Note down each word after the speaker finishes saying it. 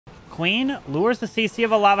Queen lures the CC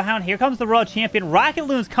of a Lava Hound. Here comes the World Champion. Rocket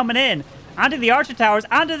Loons coming in. Onto the Archer Towers.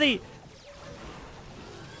 Onto the...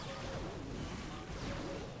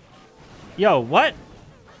 Yo, what?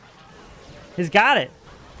 He's got it.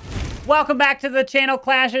 Welcome back to the channel,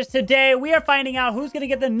 Clashers. Today, we are finding out who's going to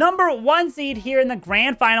get the #1 seed here in the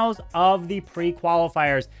grand finals of the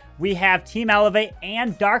pre-qualifiers. We have Team Elevate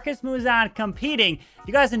and Darkest Muzan competing. If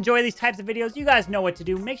you guys enjoy these types of videos, you guys know what to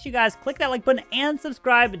do. Make sure you guys click that like button and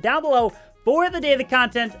subscribe down below for the daily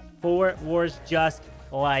content for wars just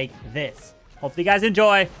like this. Hopefully you guys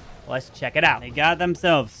enjoy. Let's check it out. They got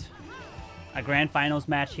themselves a grand finals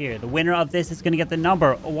match here. The winner of this is going to get the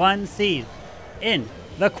 #1 seed in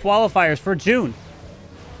the qualifiers for June.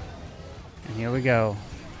 And here we go.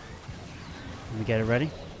 Let me get it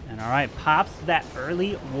ready. And all right, pops that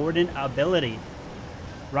early Warden ability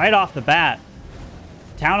right off the bat.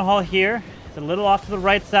 Town Hall here. It's a little off to the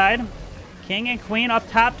right side. King and Queen up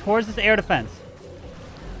top towards this air defense.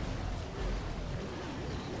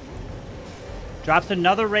 Drops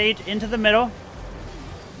another Rage into the middle.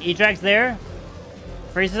 EDrags there.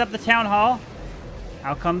 Freezes up the Town Hall.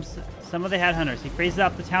 Out comes some of the Headhunters. He freezes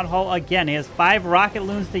up the Town Hall again. He has 5 Rocket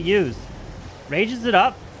Loons to use. Rages it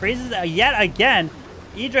up. Freezes it yet again.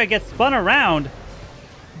 EDrag gets spun around.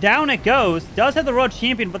 Down it goes. Does have the World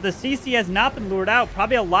Champion, but the CC has not been lured out.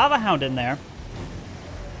 Probably a Lava Hound in there.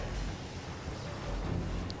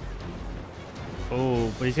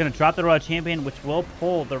 Oh, but he's going to drop the World Champion, which will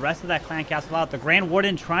pull the rest of that Clan Castle out. The Grand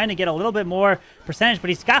Warden trying to get a little bit more percentage, but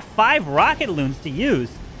he's got 5 Rocket Loons to use.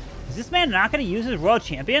 Is this man not going to use his World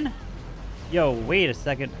Champion? Yo, wait a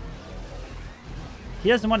second. He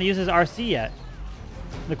doesn't want to use his RC yet.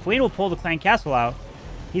 The Queen will pull the Clan Castle out.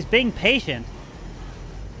 He's being patient.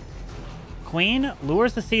 Queen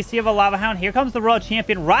lures the CC of a Lava Hound. Here comes the World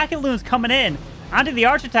Champion. Rocket Loons coming in. Onto the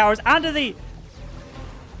Archer Towers. Onto the...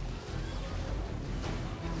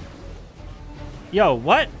 Yo,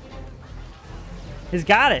 what? He's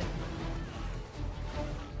got it.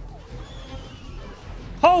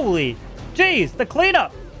 Holy jeez, the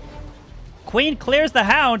cleanup. Queen clears the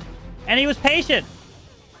Hound, and he was patient.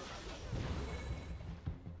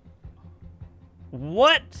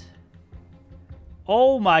 What?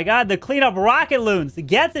 Oh my god, the cleanup Rocket Loons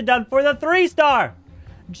gets it done for the 3-star.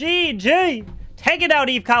 GG. Take it out,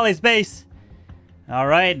 Eve Kalle's base. All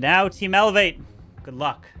right, now Team Elevate. Good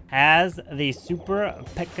luck. Has the Super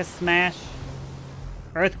Pekka Smash.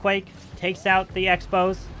 Earthquake takes out the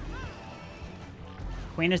Expos.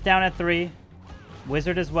 Queen is down at 3.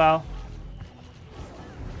 Wizard as well.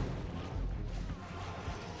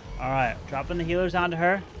 All right, dropping the healers onto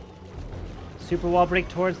her. Super wall break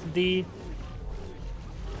towards the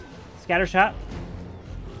scatter shot.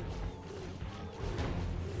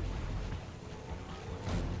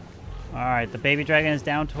 All right, the baby dragon is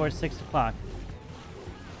down towards 6 o'clock.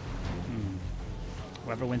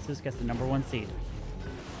 Whoever wins this gets the #1 seed.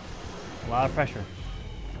 A lot of pressure.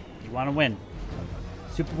 You want to win.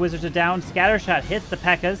 Super Wizards are down. Scatter shot hits the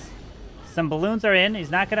Pekkas. Some balloons are in.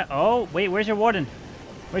 He's not going to... Oh, wait, where's your Warden?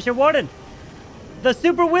 Where's your Warden? The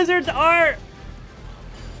Super Wizards are...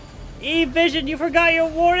 E-Vision, you forgot your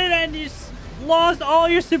Warden and you lost all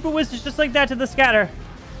your Super Wizards just like that to the scatter.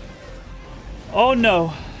 Oh,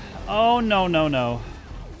 no. Oh, no, no, no.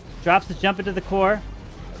 Drops the jump into the core.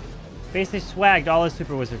 Basically swagged all his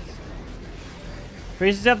Super Wizards.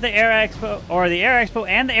 Freezes up the Air Expo, or the Air Expo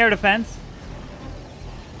and the Air Defense.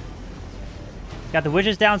 Got the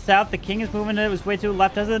Wizards down south. The King is moving his way to the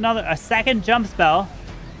left. Does a second jump spell.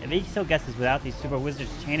 If he still gets this without these Super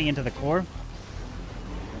Wizards chaining into the core.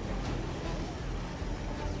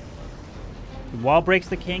 The wall breaks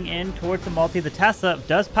the King in towards the multi. The Tesla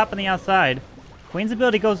does pop on the outside. Queen's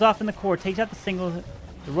ability goes off in the core. Takes out the single.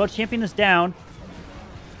 The World Champion is down.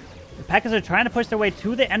 The Pekkas are trying to push their way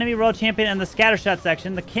to the enemy World Champion in the scattershot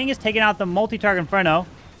section. The King is taking out the multi-target Inferno.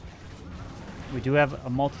 We do have a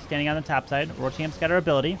multi standing on the top side. World Champ scatter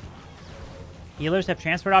ability. Healers have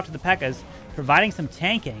transferred off to the Pekkas, providing some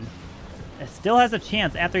tanking. It still has a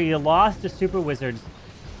chance after he lost to Super Wizards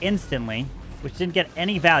instantly, which didn't get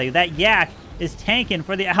any value. That Yak is tanking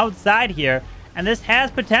for the outside here, and this has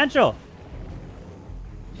potential.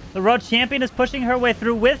 The World Champion is pushing her way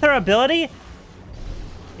through with her ability.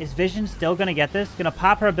 Is Vision still going to get this? Going to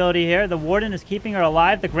pop her ability here. The Warden is keeping her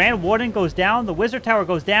alive. The Grand Warden goes down. The Wizard Tower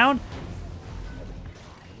goes down.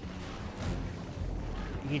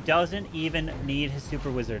 He doesn't even need his Super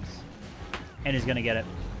Wizards. And he's going to get it.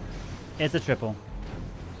 It's a triple.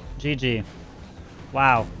 GG.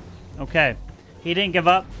 Wow. Okay. He didn't give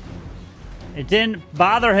up. It didn't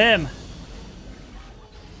bother him.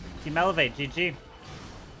 Team Elevate. GG.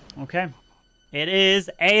 Okay. It is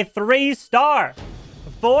a 3-star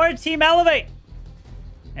for Team Elevate.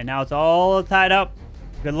 And now it's all tied up.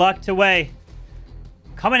 Good luck to Wei.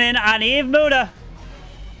 Coming in on Eve MUDDA.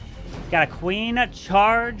 He's got a Queen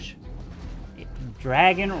charge.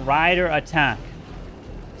 Dragon Rider attack.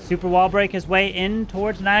 Super wall break his way in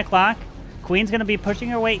towards 9 o'clock. Queen's going to be pushing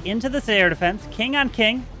her way into this air defense. King on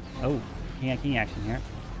king. Oh, king on king action here.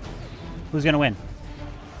 Who's going to win?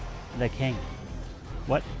 The king.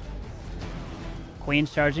 What?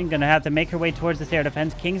 Queen's charging. Going to have to make her way towards this air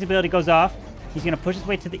defense. King's ability goes off. He's going to push his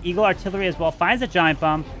way to the Eagle Artillery as well. Finds a Giant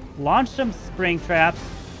Bomb. Launch some Spring Traps.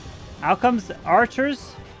 Out comes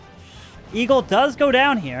Archers. Eagle does go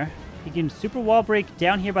down here. He can super wall break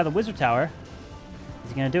down here by the Wizard Tower. Is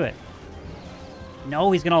he going to do it?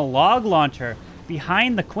 No, he's going to log launcher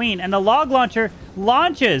behind the Queen. And the log launcher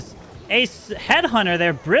launches a Headhunter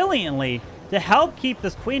there brilliantly to help keep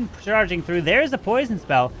this Queen charging through. There's a poison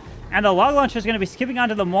spell. And the log launcher is going to be skipping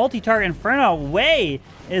onto the multi-target Inferno. Wei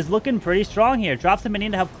is looking pretty strong here. Drops a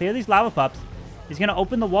minion to help clear these lava pups. He's going to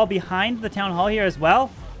open the wall behind the Town Hall here as well.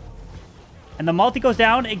 And the multi goes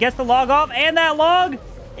down. It gets the log off. And that log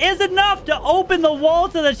is enough to open the wall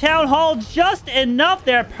to the Town Hall. Just enough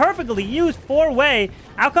there. Perfectly used for Wei.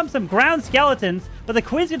 Out comes some ground skeletons. But the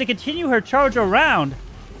Queen's going to continue her charge around.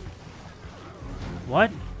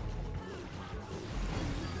 What?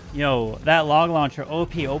 Yo, that log launcher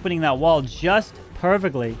OP opening that wall just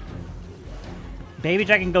perfectly. Baby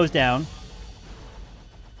Dragon goes down.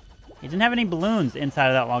 He didn't have any balloons inside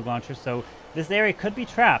of that log launcher, so this area could be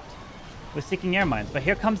trapped with Seeking Air Mines. But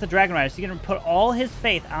here comes the Dragon Rider. So he's going to put all his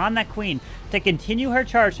faith on that Queen to continue her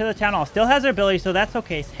charge to the Town Hall. Still has her ability, so that's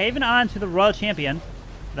okay. Haven on to the Royal Champion.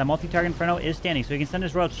 That multi-target Inferno is standing, so he can send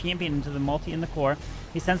his Royal Champion into the multi in the core.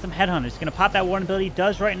 He sends some Headhunters. He's going to pop that Warden ability.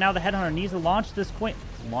 Does right now. The Headhunter needs to launch this Queen.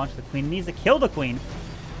 Launch the Queen. Needs to kill the Queen.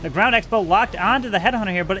 The Ground Expo locked onto the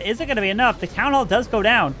Headhunter here, but is it going to be enough? The Town Hall does go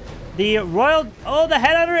down. The Royal... Oh, the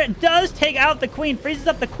Headhunter does take out the Queen. Freezes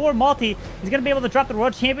up the core multi. He's going to be able to drop the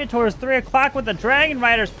Royal Champion towards 3 o'clock with the Dragon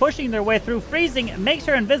Riders pushing their way through. Freezing makes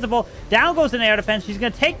her invisible. Down goes an air defense. She's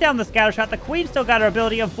going to take down the Scatter Shot. The Queen still got her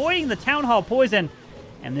ability, avoiding the Town Hall poison.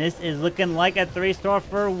 And this is looking like a 3-star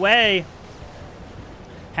for Wei.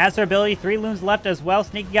 Has her ability. 3 loons left as well.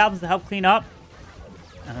 Sneaky Goblins to help clean up.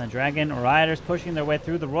 And the Dragon Riders pushing their way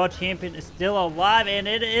through. The Royal Champion is still alive, and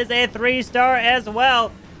it is a 3-star as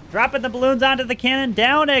well. Dropping the balloons onto the cannon.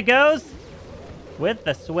 Down it goes. With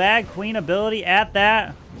the Swag Queen ability at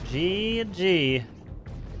that. GG.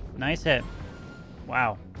 Nice hit.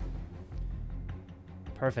 Wow.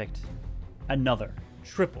 Perfect. Another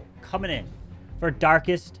triple coming in for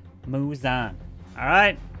Darkest Muzan. All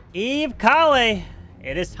right. Eve Kalle.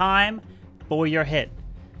 It is time for your hit.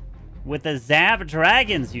 With the Zap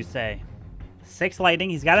Dragons, you say. 6 lightning.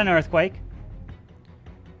 He's got an Earthquake.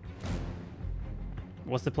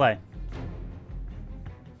 What's the play?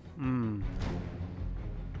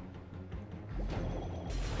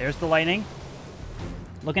 There's the lightning.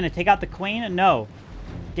 Looking to take out the Queen? No.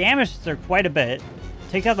 Damages her quite a bit.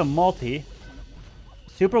 Takes out the multi.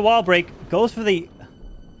 Super wall break. Goes for the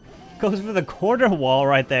quarter wall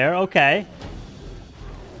right there. Okay.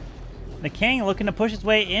 The King looking to push his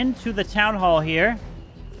way into the Town Hall here.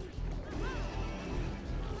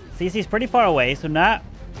 CC's pretty far away, so not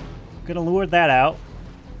going to lure that out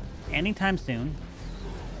anytime soon.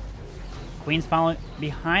 Queen's following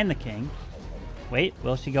behind the King. Wait,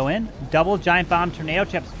 will she go in? Double Giant Bomb. Tornado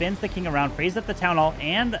Trap spins the King around, freezes up the Town Hall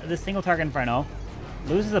and the single target Inferno.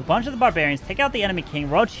 Loses a bunch of the Barbarians. Take out the enemy King.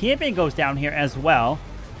 Royal Champion goes down here as well.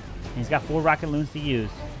 And he's got 4 Rocket Loons to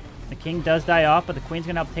use. The King does die off, but the Queen's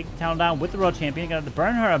going to help take the Town down with the Royal Champion. Going to have to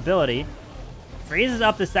burn her ability. Freezes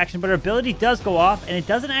up this section, but her ability does go off, and it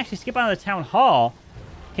doesn't actually skip on the Town Hall.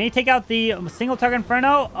 Can he take out the single target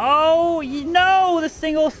Inferno? Oh, no! The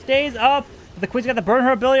single stays up. The Queen's got to burn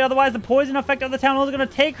her ability, otherwise the poison effect of the Town Hall is going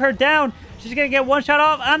to take her down. She's going to get 1 shot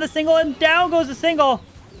off on the single, and down goes the single.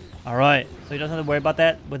 All right, so he doesn't have to worry about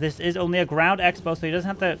that. But this is only a ground expo, so he doesn't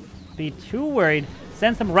have to be too worried.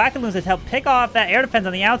 Send some Rocket Loons to help pick off that air defense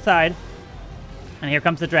on the outside. And here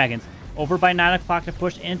comes the Dragons. Over by 9 o'clock to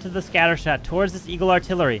push into the Scatter Shot towards this Eagle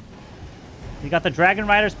Artillery. You got the Dragon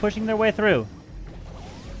Riders pushing their way through.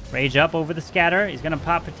 Rage up over the Scatter. He's going to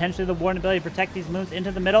pop potentially the Warden ability to protect these moons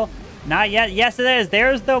into the middle. Not yet. Yes, it is.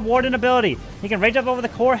 There's the Warden ability. He can rage up over the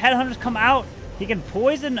core. Headhunters come out. He can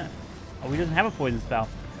poison. Oh, he doesn't have a poison spell.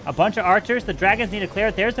 A bunch of archers. The Dragons need to clear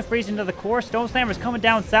it. There's the freeze into the core. Stone Slammer's coming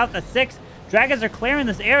down south at 6. Dragons are clearing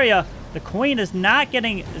this area. The Queen is not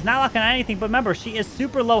locking on anything, but remember, she is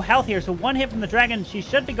super low health here, so 1 hit from the Dragon, she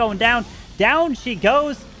should be going down. Down she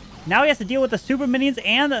goes. Now he has to deal with the super minions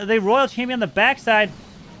and the royal champion on the backside.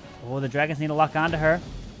 Oh, the dragons need to lock onto her.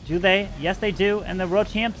 Do they? Yes, they do. And the royal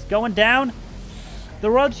champ's going down.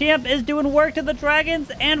 The royal champ is doing work to the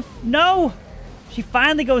dragons. And no! She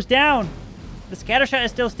finally goes down. The scattershot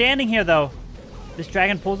is still standing here, though. This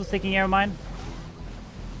dragon pulls a Seeking Air Mine.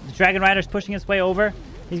 The Dragon Rider's pushing his way over.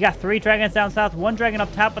 He's got 3 dragons down south, 1 dragon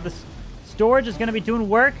up top, but the storage is going to be doing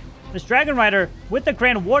work. This Dragon Rider, with the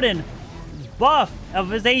Grand Warden buff of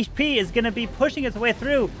his HP, is going to be pushing its way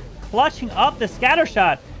through, clutching up the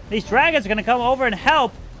scattershot. These dragons are going to come over and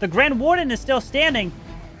help. The Grand Warden is still standing.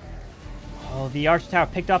 Oh, the Arch Tower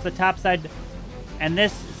picked off the top side. And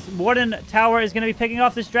this Warden Tower is going to be picking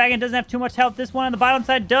off this dragon. Doesn't have too much health. This one on the bottom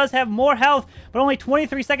side does have more health, but only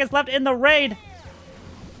 23 seconds left in the raid.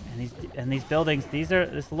 And these buildings,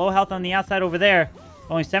 this low health on the outside over there.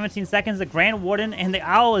 Only 17 seconds. The Grand Warden and the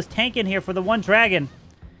Owl is tanking here for the 1 dragon.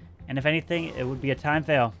 And if anything, it would be a time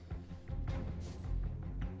fail.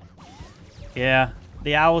 Yeah,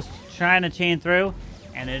 the Owl's trying to chain through.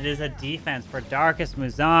 And it is a defense for Darkest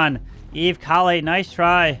Muzan. Eve, Kalle, nice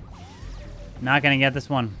try. Not going to get this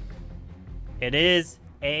one. It is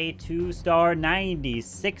a 2-star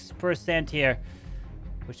 96% here.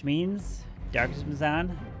 Which means Darkest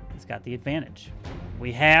Muzan has got the advantage.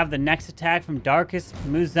 We have the next attack from Darkest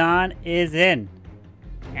Muzan is in.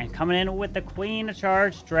 And coming in with the Queen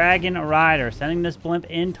Charge Dragon Rider. Sending this blimp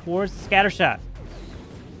in towards the scattershot.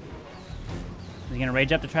 He's going to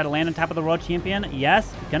rage up to try to land on top of the World Champion.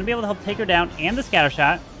 Yes, going to be able to help take her down and the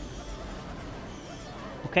scattershot.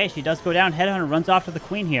 Okay, she does go down. Headhunter runs off to the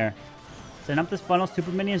Queen here. Setting up this funnel.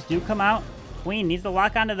 Super minions do come out. Queen needs to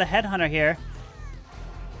lock onto the Headhunter here.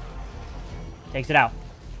 Takes it out.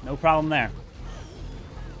 No problem there.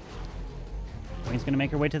 Queen's going to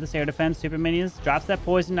make her way to this air defense. Super minions drops that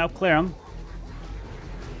poison. Now clear him.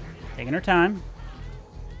 Taking her time.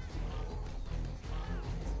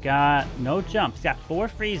 Got no jump. He's got 4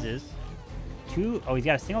 freezes. 2. Oh, he's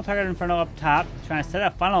got a single target inferno up top. He's trying to set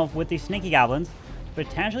up a funnel with these sneaky goblins.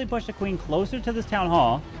 Potentially push the Queen closer to this town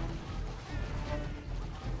hall.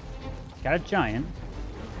 He's got a giant.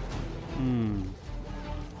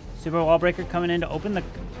 Super wall breaker coming in to open the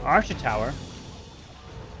Archer Tower.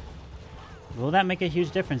 Will that make a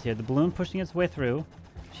huge difference here? The balloon pushing its way through.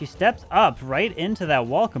 She steps up right into that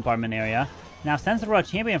wall compartment area. Now sends the Royal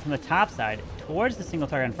Champion from the top side towards the single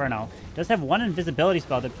target Inferno. Does have 1 invisibility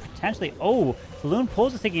spell that potentially... Oh, balloon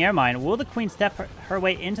pulls a Seeking Air Mine. Will the Queen step her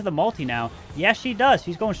way into the multi now? Yes, she does.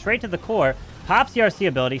 She's going straight to the core. Pops the RC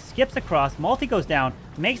ability, skips across, multi goes down,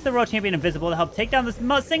 makes the Royal Champion invisible to help take down this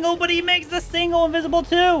single, but he makes the single invisible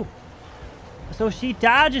too! So she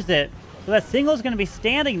dodges it. So that single is going to be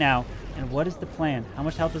standing now. And what is the plan? How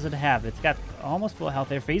much health does it have? It's got almost full health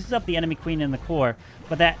there. Freezes up the enemy Queen in the core.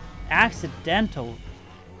 But that accidental,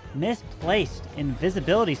 misplaced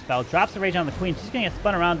invisibility spell drops the rage on the Queen. She's going to get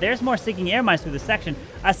spun around. There's more Seeking Air Mines through the section.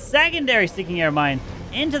 A secondary Seeking Air Mine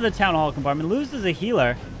into the Town Hall compartment. Loses a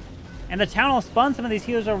healer. And the Town Hall spun some of these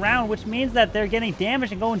healers around, which means that they're getting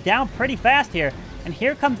damaged and going down pretty fast here. And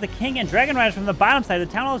here comes the King and Dragon Riders from the bottom side. The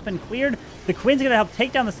Town Hall has been cleared. The Queen's going to help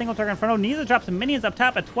take down the single target Inferno. Neither drops some minions up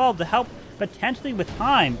top at 12 to help potentially with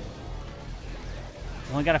time.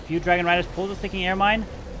 Only got a few Dragon Riders. Pulls the Seeking Air Mine.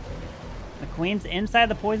 The Queen's inside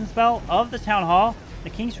the poison spell of the Town Hall. The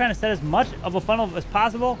King's trying to set as much of a funnel as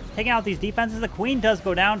possible, taking out these defenses. The Queen does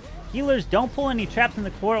go down. Healers don't pull any traps in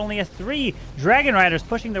the core. Only has 3 Dragon Riders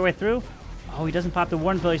pushing their way through. Oh, he doesn't pop the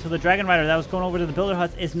Warden ability, so the Dragon Rider that was going over to the Builder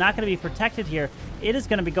Huts is not going to be protected here. It is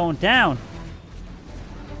going to be going down.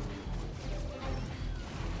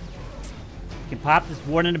 He can pop this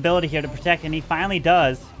Warden ability here to protect, and he finally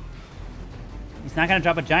does. He's not going to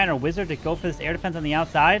drop a Giant or Wizard to go for this air defense on the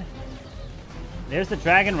outside. There's the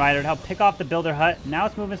Dragon Rider to help pick off the Builder Hut. Now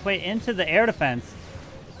it's moving its way into the air defense.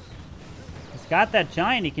 He's got that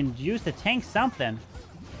Giant he can use to tank something.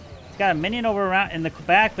 He's got a minion over around in the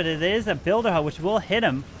back, but it is a Builder Hut, which will hit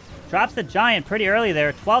him. Drops the Giant pretty early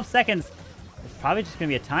there. 12 seconds. It's probably just going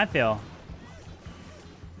to be a time fail.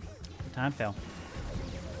 Time fail.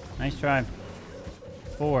 Nice try.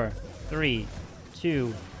 4, 3,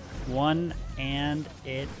 2, 1, and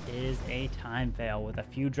it is a time fail with a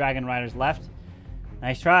few Dragon Riders left.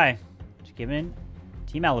 Nice try. Just giving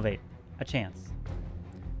Team Elevate a chance.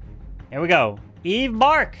 Here we go. Eve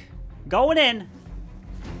Marc going in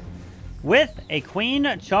with a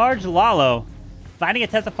Queen Charge Lalo. Finding a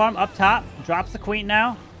Tesla Farm up top. Drops the Queen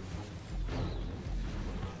now.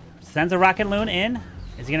 Sends a Rocket Loon in.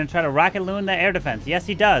 Is he going to try to Rocket Loon the air defense? Yes,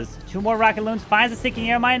 he does. 2 more Rocket Loons. Finds a Seeking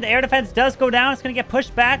Air Mine. The air defense does go down. It's going to get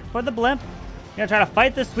pushed back for the Blimp. Going to try to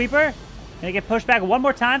fight the Sweeper. Going to get pushed back one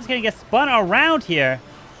more time. It's going to get spun around here.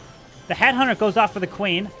 The Headhunter goes off for the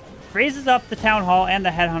Queen. Freezes up the Town Hall and the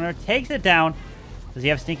Headhunter. Takes it down. Does he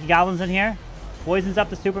have Sneaky Goblins in here? Poisons up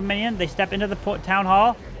the Super Minion. They step into the Town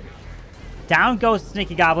Hall. Down goes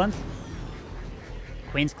Sneaky Goblins.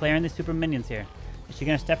 Queen's clearing the Super Minions here. Is she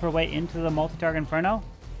going to step her way into the multi-target Inferno?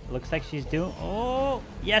 It looks like she's doing... Oh,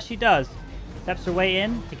 yes, she does. Steps her way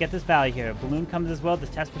in to get this value here. Balloon comes as well. This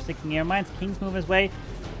test for sinking air mines. King's move his way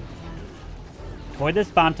toward this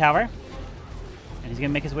bomb tower. And he's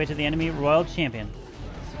going to make his way to the enemy Royal Champion.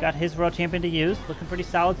 He's got his Royal Champion to use. Looking pretty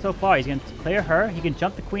solid so far. He's going to clear her. He can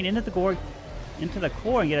jump the Queen into the core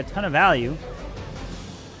and get a ton of value.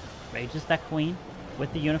 Rages that Queen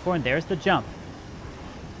with the Unicorn. There's the jump.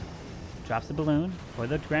 Drops the balloon for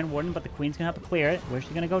the Grand Warden, but the Queen's going to have to clear it. Where's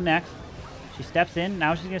she going to go next? She steps in.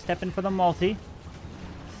 Now she's going to step in for the multi.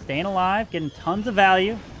 Staying alive, getting tons of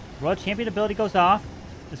value. Royal Champion ability goes off.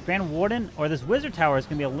 This Grand Warden, or this Wizard Tower, is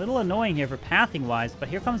going to be a little annoying here for pathing-wise, but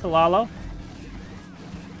here comes the Lalo.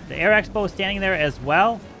 The Air Expo is standing there as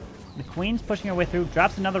well. The Queen's pushing her way through,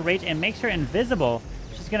 drops another Rage, and makes her invisible.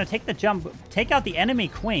 She's going to take the jump, take out the enemy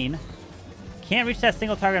Queen. Can't reach that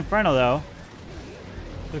single target Inferno, though.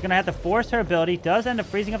 So we're going to have to force her ability. Does end up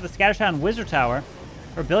freezing up the Scattershot on Wizard Tower.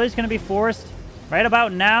 Her ability is going to be forced right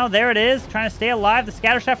about now. There it is, trying to stay alive. The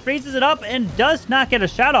Scattershot freezes it up and does not get a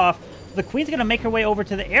shot off. The Queen's going to make her way over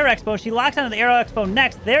to the Air Expo. She locks onto the Air Expo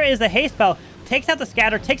next. There is a haste spell. Takes out the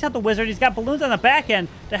Scatter, takes out the Wizard. He's got balloons on the back end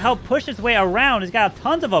to help push his way around. He's got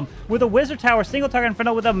tons of them. With a Wizard Tower, single target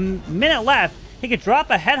Inferno with a minute left, he could drop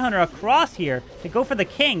a Headhunter across here to go for the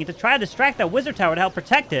King to try to distract that Wizard Tower to help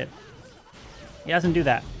protect it. He doesn't do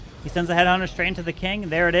that. He sends the Headhunter straight into the King.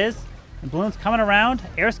 There it is. The balloon's coming around.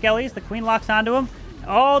 Air Skellies. The Queen locks onto him.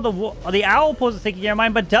 Oh, the Owl pulls a Sinking Air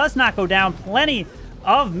Mine, but does not go down. Plenty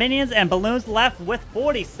of minions and balloons left with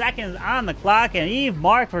 40 seconds on the clock. And Eve,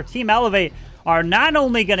 Marc for Team Elevate are not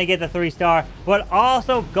only going to get the 3-star, but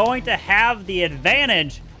also going to have the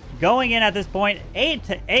advantage going in at this point.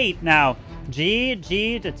 8-8 now.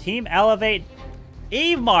 GG to Team Elevate.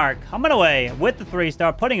 Eve, Marc coming away with the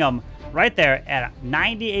 3-star, putting them right there at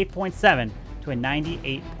 98.7 to a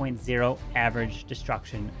 98.0 average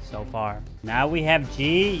destruction so far. Now we have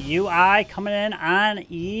GUI coming in on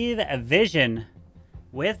Eve Vision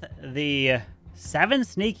with the 7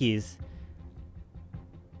 sneakies.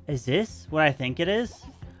 Is this what I think it is?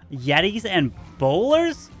 Yetis and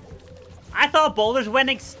Bowlers? I thought Bowlers went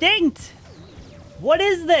extinct. What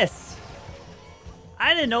is this?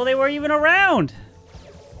 I didn't know they were even around.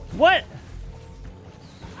 What?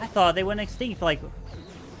 I thought they went extinct. Like,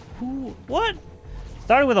 who? What?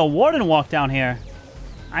 Started with a Warden walk down here.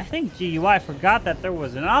 I think GUI forgot that there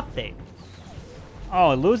was an update.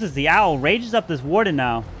 Oh, it loses the Owl. Rages up this Warden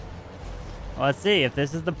now. Well, let's see if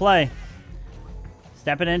this is the play.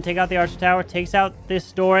 Stepping in, take out the Archer Tower. Takes out this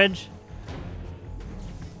storage.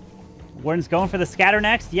 Warden's going for the Scatter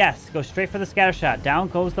next. Yes, go straight for the Scatter Shot. Down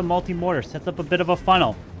goes the Multi-Mortar. Sets up a bit of a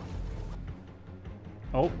funnel.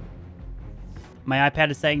 Oh. My iPad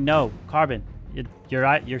is saying no. Carbon.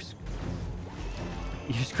 Your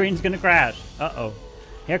screen's gonna crash. Uh-oh.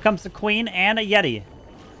 Here comes the Queen and a Yeti.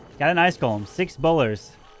 Got an Ice Golem. 6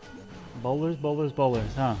 Bowlers. Bowlers,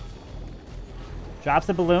 huh? Drops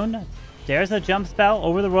the balloon. There's a jump spell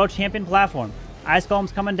over the Royal Champion platform. Ice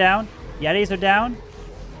Golem's coming down. Yetis are down.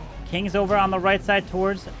 King's over on the right side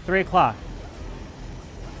towards 3 o'clock.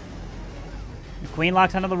 The Queen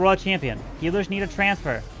locks onto the Royal Champion. Healers need a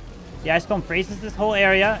transfer. The Ice Golem freezes this whole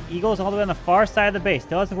area. Eagle's all the way on the far side of the base.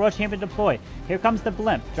 Still has the Royal Champion deployed. Here comes the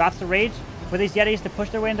Blimp. Drops the Rage for these Yetis to push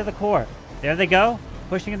their way into the core. There they go.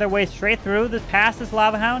 Pushing their way straight through past this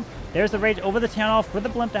Lava Hound. There's the Rage over the Town Hall for the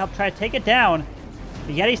Blimp to help try to take it down.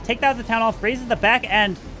 The Yetis take out the Town Hall, freezes the back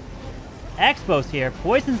end. Expos here.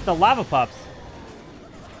 Poisons the Lava Pups.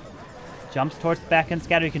 Jumps towards the back end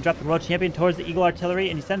Scatter. You can drop the Royal Champion towards the Eagle Artillery,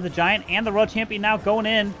 and he sends the Giant and the Royal Champion now going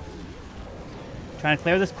in. Trying to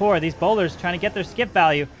clear this core. These Bowlers trying to get their skip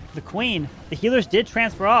value. The Queen, the healers did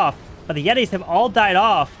transfer off, but the Yetis have all died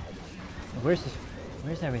off. Where's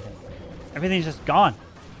everything? Everything's just gone.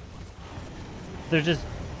 They're just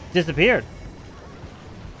disappeared.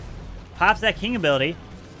 Pops that King ability.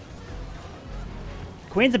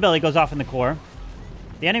 Queen's ability goes off in the core.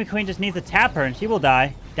 The enemy Queen just needs to tap her and she will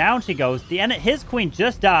die. Down she goes. His Queen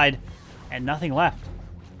just died and nothing left.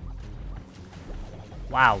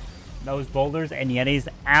 Wow. Those Bowlers and Yetis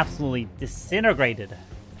absolutely disintegrated.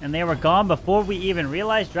 And they were gone before we even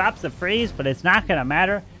realized. Drops the freeze, but it's not going to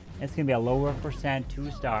matter. It's going to be a lower percent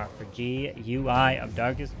 2-star for GUI of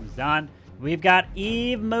Darkest Muzan. We've got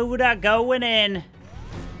Eve MUDDA going in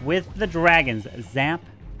with the Dragons. Zap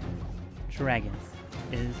Dragons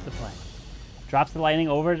is the play. Drops the lightning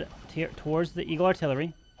over towards the Eagle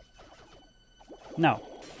Artillery. No.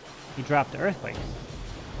 He dropped the Earthquakes.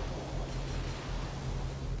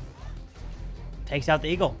 Takes out the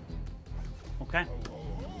Eagle. Okay.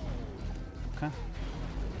 Okay.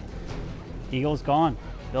 Eagle's gone.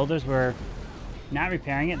 Builders were not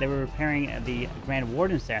repairing it. They were repairing the Grand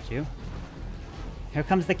Warden statue. Here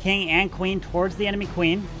comes the King and Queen towards the enemy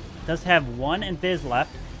Queen. Does have one Invis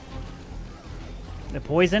left. The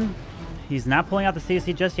Poison. He's not pulling out the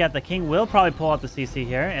CC just yet. The King will probably pull out the CC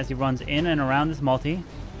here as he runs in and around this multi.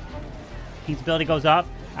 King's ability goes up.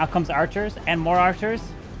 Out comes Archers and more Archers.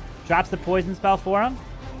 Drops the Poison spell for him.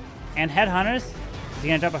 And Headhunters. Is he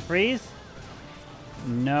going to drop a freeze?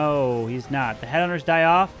 No, he's not. The Headhunters die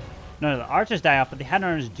off. No, the Archers die off, but the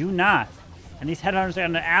Headhunters do not. And these Headhunters are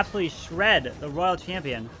going to absolutely shred the Royal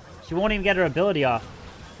Champion. She won't even get her ability off.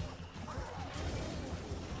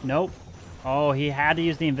 Nope. Oh, he had to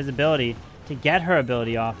use the invisibility to get her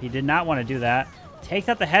ability off. He did not want to do that. Takes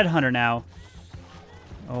out the Headhunter now.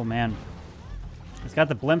 Oh, man. He's got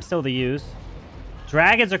the Blimp still to use.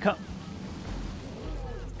 Dragons are coming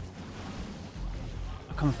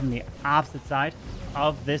from the opposite side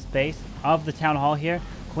of this base, of the Town Hall here.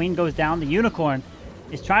 Queen goes down. The Unicorn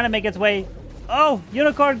is trying to make its way. Oh,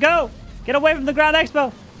 Unicorn, go! Get away from the Ground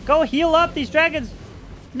Expo. Go heal up these dragons.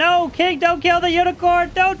 No, King, don't kill the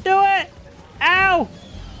Unicorn. Don't do it. Ow!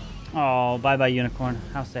 Oh, bye-bye, Unicorn.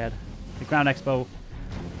 How sad. The Ground Expo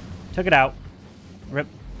took it out. Rip.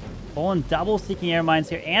 Pulling double Seeking Air Mines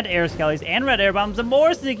here, and Air Skellies, and Red Air Bombs, and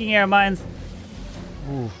more Seeking Air Mines.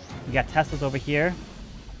 Ooh, we got Teslas over here,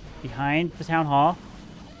 behind the Town Hall.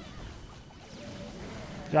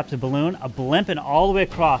 Drops a balloon, a blimp, and all the way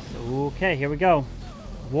across. Okay, here we go.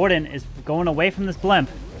 Warden is going away from this blimp.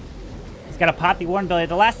 He's got to pop the Warden ability at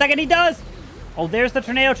the last second. He does! Oh, there's the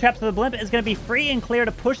Tornado Trap, so the blimp is going to be free and clear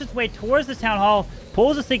to push its way towards the Town Hall.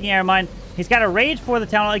 Pulls a Seeking Air Mine. He's got a Rage for the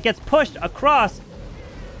Town Hall. It gets pushed across.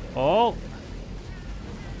 Oh.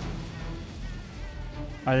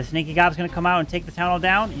 Are the Sneaky Gobs going to come out and take the Town Hall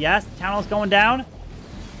down? Yes, the Town Hall's going down.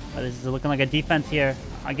 Oh, this is looking like a defense here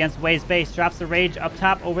against Wade's base. Drops the Rage up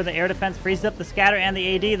top over the air defense. Freezes up the Scatter and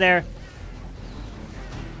the AD there.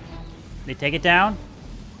 They take it down.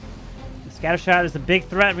 The Scatter Shot is a big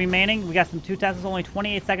threat remaining. We got some 2 Teslas, only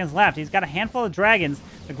 28 seconds left. He's got a handful of Dragons.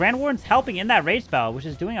 The Grand Warden's helping in that Rage spell, which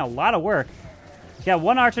is doing a lot of work. He's got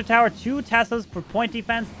 1 Archer Tower, 2 Teslas for point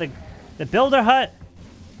defense, the Builder Hut.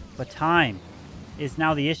 But time is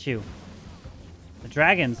now the issue. The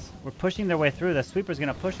Dragons were pushing their way through. The Sweeper's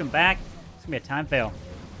going to push them back. It's going to be a time fail.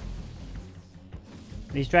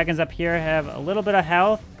 These Dragons up here have a little bit of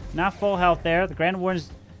health. Not full health there. The Grand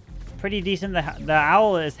Warden's pretty decent. The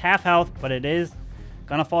Owl is half health, but it is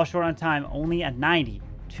going to fall short on time. Only at 92%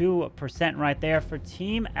 right there for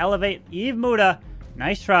Team Elevate. Eve MUDDA,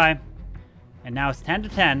 nice try. And now it's 10 to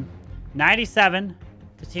 10. 97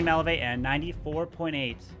 to Team Elevate and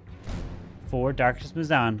 94.8 for Darkest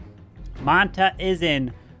Moves On. Manta is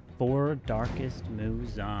in for Darkest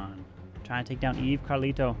Moves On. Trying to take down Eve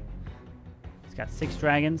Karlito. He's got 6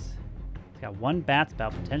 dragons. He's got 1 bat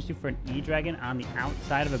spell, potentially for an E-Dragon on the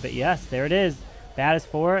outside of a bit. Yes, there it is. Bat is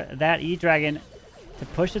for that E-Dragon to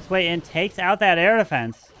push its way in. Takes out that air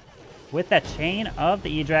defense with that chain of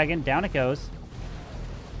the E-Dragon. Down it goes.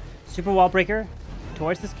 Super Wall Breaker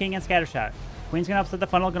towards this King and Scattershot. Queen's going to upset the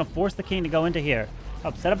funnel, going to force the King to go into here.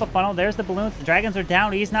 Oh, set up a funnel. There's the balloons. The Dragons are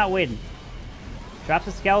down. He's not waiting. Drops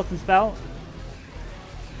a Skeleton spell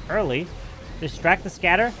early. Distract the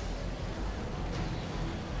Scatter.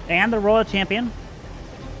 And the Royal Champion.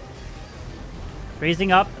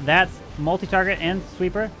 Raising up. That's multi-target and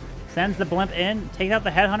Sweeper. Sends the Blimp in. Takes out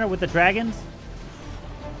the Headhunter with the Dragons.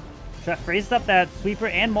 Freezes up that Sweeper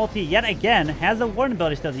and multi yet again. Has the Warden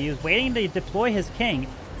ability still to use. Waiting to deploy his King.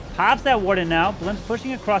 Pops that Warden now. Blimp's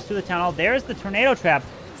pushing across to the Town Hall. There's the Tornado Trap.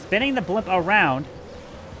 Spinning the Blimp around.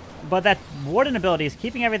 But that Warden ability is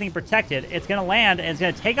keeping everything protected. It's going to land and it's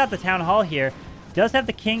going to take out the Town Hall here. Does have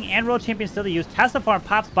the King and Royal Champion still to use. Tesla Farm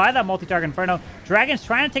pops by that multi-target Inferno. Dragon's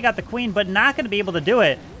trying to take out the Queen, but not going to be able to do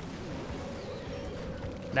it.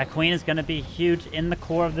 That Queen is going to be huge in the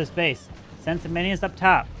core of this base. Sends some minions up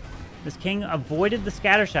top. This King avoided the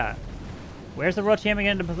Scatter Shot. Where's the Royal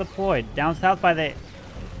Champion going to deploy? Down south by the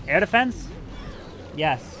air defense?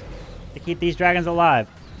 Yes. To keep these dragons alive.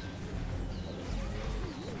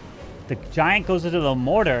 The Giant goes into the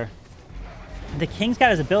Mortar. The King's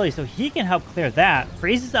got his ability, so he can help clear that.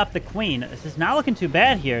 Freezes up the Queen. This is not looking too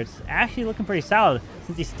bad here. It's actually looking pretty solid,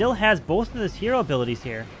 since he still has both of his hero abilities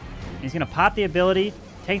here. And he's going to pop the ability,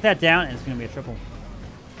 take that down, and it's going to be a triple.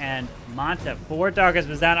 And Manta, 4 Darkest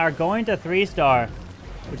Moves On are going to 3-star,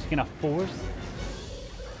 which is going to force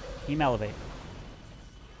Team Elevate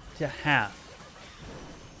to have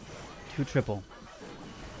 2 triple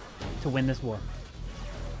to win this war.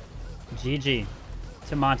 GG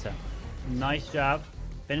to Manta. Nice job.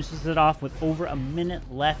 Finishes it off with over a minute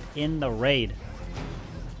left in the raid.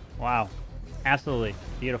 Wow. Absolutely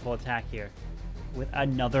beautiful attack here with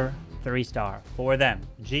another 3-star for them.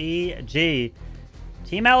 GG.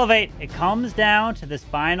 Team Elevate, it comes down to this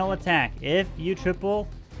final attack. If you triple,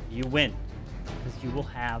 you win, because you will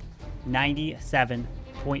have 97.6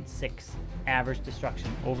 average destruction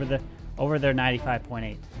over their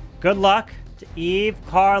 95.8. Good luck to Eve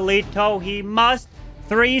Karlito. He must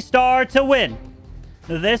 3-star to win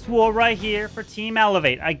this war right here for Team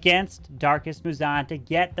Elevate against Darkest Muzan to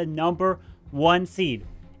get the number 1 seed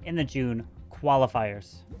in the June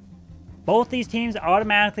qualifiers. Both these teams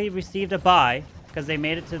automatically received a bye because they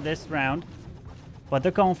made it to this round, but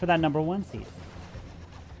they're going for that number 1 seed.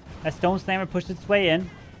 That Stone Slammer pushed its way in,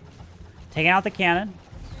 taking out the cannon.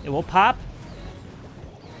 It will pop,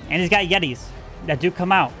 and he's got Yetis that do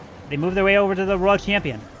come out. They move their way over to the Royal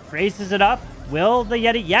Champion. Raises it up. Will the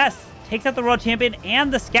Yeti? Yes! Takes out the Royal Champion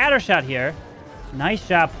and the scatter shot here. Nice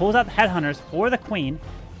job. Pulls out the Headhunters for the Queen.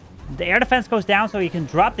 The air defense goes down so he can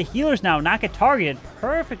drop the healers now, not get targeted.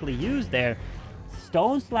 Perfectly used there.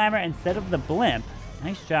 Stone Slammer instead of the Blimp.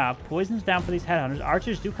 Nice job. Poisons down for these Headhunters.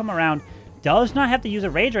 Archers do come around. Does not have to use a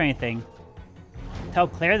Rage or anything to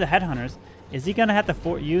help clear the Headhunters. Is he going to have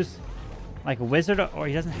to use like a Wizard, or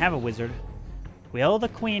he doesn't have a Wizard? Will the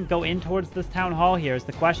Queen go in towards this Town Hall here is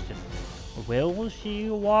the question. Will she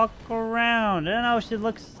walk around? I don't know. She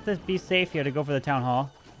looks to be safe here to go for the Town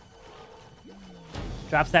Hall.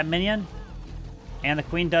 Drops that minion. And the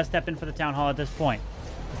Queen does step in for the Town Hall at this point.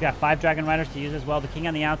 He's got 5 Dragon Riders to use as well. The King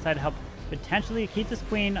on the outside to help potentially keep this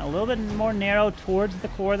Queen a little bit more narrow towards the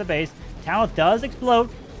core of the base. Town Hall does explode.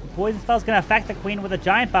 The poison spell is going to affect the Queen with a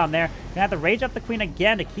Giant Bomb there. Going to have to rage up the Queen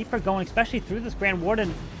again to keep her going, especially through this Grand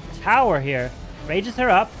Warden tower here. Rages her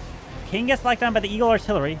up. King gets locked on by the Eagle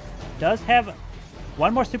Artillery. Does have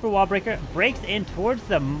one more Super Wall Breaker. Breaks in towards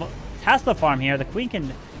the Tesla farm here. The Queen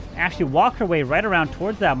can actually walk her way right around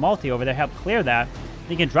towards that multi over there, help clear that.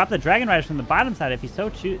 He can drop the Dragon Riders from the bottom side if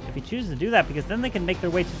he chooses to do that, because then they can make their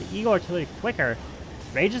way to the Eagle Artillery quicker.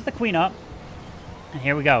 Rages the Queen up. And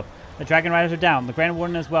here we go. The Dragon Riders are down. The Grand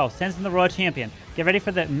Warden as well. Sends in the Royal Champion. Get ready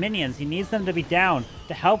for the minions. He needs them to be down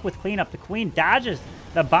to help with cleanup. The Queen dodges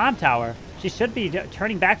the bomb tower. She should be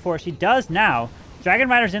turning back for it. She does now. Dragon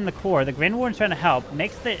Rider's in the core. The Grand Warden's trying to help.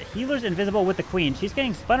 Makes the healers invisible with the Queen. She's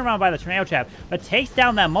getting spun around by the Tornado Trap, but takes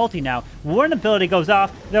down that multi now. Warden ability goes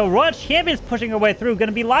off. The Royal Champion's pushing her way through. Going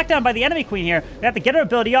to be locked down by the enemy Queen here. They have to get her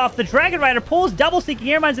ability off. The Dragon Rider pulls double Seeking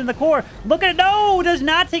Air Mines in the core. Look at it. No! Does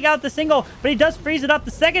not take out the single, but he does freeze it up.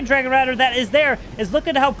 The second Dragon Rider that is there is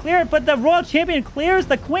looking to help clear it, but the Royal Champion clears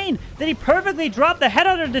the Queen. Then he perfectly dropped the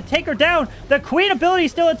Headhunter to take her down. The Queen ability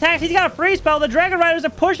still intact. He's got a free spell. The Dragon Riders are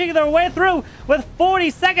pushing their way through with 40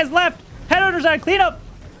 seconds left. Headhunters on cleanup,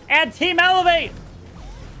 and Team Elevate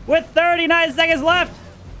with 39 seconds left.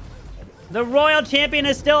 The Royal Champion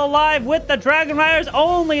is still alive with the Dragon Riders.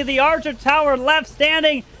 Only the Archer Tower left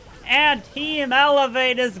standing, and Team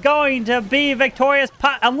Elevate is going to be victorious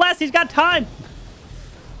unless he's got time.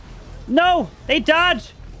 No, they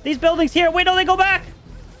dodge these buildings here. Wait, no, they go back.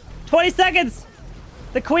 20 seconds.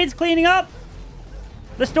 The Queen's cleaning up.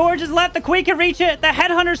 The storage is left. The Queen can reach it. The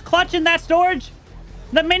Headhunters clutching that storage.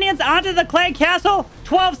 The minions onto the clan castle.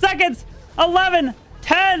 12 seconds. 11,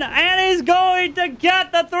 10, and he's going to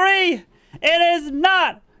get the 3. It is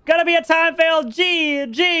not going to be a time fail.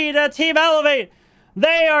 GG to Team Elevate.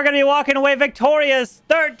 They are going to be walking away victorious.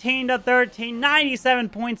 13-13,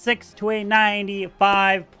 97.6 to a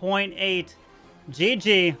 95.8.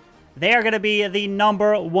 GG. They are going to be the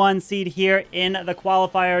number 1 seed here in the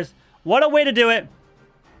qualifiers. What a way to do it.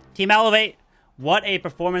 Team Elevate. What a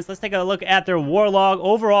performance. Let's take a look at their war log.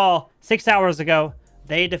 Overall, 6 hours ago,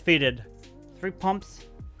 they defeated 3 Pumps.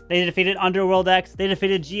 They defeated Underworld X. They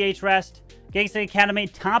defeated GH Rest, Gangster Academy,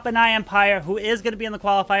 Tampanai Empire, who is going to be in the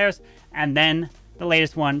qualifiers. And then the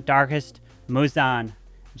latest one, Darkest Muzan.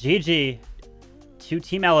 GG to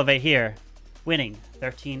Team Elevate here, winning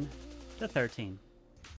 13-13.